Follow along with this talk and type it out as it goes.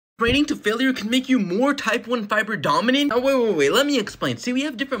Training to failure can make you more type 1 fiber dominant? Now, wait, let me explain. See, we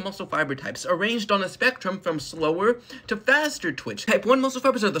have different muscle fiber types arranged on a spectrum from slower to faster twitch. Type 1 muscle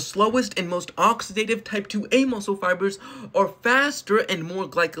fibers are the slowest and most oxidative. Type 2A muscle fibers are faster and more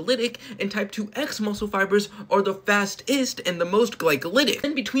glycolytic, and type 2X muscle fibers are the fastest and the most glycolytic.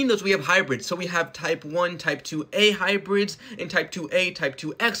 In between those, we have hybrids. So we have type 1, type 2A hybrids, and type 2A, type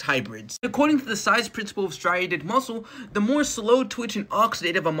 2X hybrids. According to the size principle of striated muscle, the more slow twitch and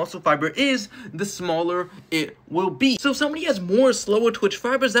oxidative a muscle fiber is, the smaller it will be. So if somebody has more slower twitch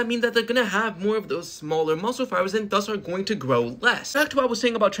fibers, that means that they're gonna have more of those smaller muscle fibers and thus are going to grow less. Back to what I was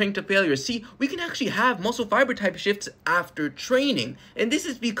saying about training to failure. See, we can actually have muscle fiber type shifts after training, and this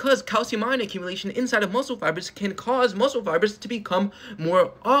is because calcium ion accumulation inside of muscle fibers can cause muscle fibers to become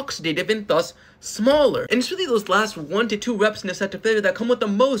more oxidative and thus smaller. And it's really those last 1 to 2 reps in a set to failure that come with the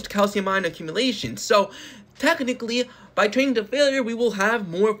most calcium ion accumulation. So technically, by training to failure, we will have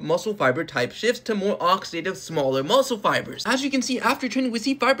more muscle fiber type shifts to more oxidative, smaller muscle fibers. As you can see, after training, we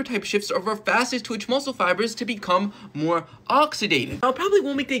see fiber type shifts of our fastest twitch muscle fibers to become more oxidative. Now, it probably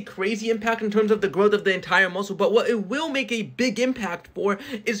won't make a crazy impact in terms of the growth of the entire muscle, but what it will make a big impact for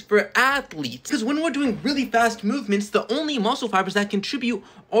is for athletes. Because when we're doing really fast movements, the only muscle fibers that contribute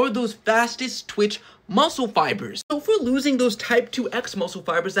are those fastest twitch muscle fibers. So if we're losing those type 2X muscle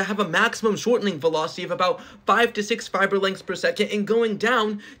fibers that have a maximum shortening velocity of about 5 to 6 fiber lengths per second and going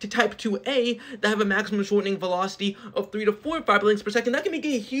down to type 2A that have a maximum shortening velocity of 3 to 4 fiber lengths per second, that can make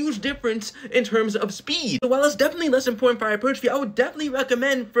a huge difference in terms of speed. So while it's definitely less important for hypertrophy, I would definitely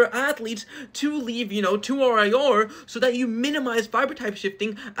recommend for athletes to leave, 2 RIR so that you minimize fiber type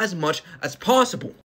shifting as much as possible.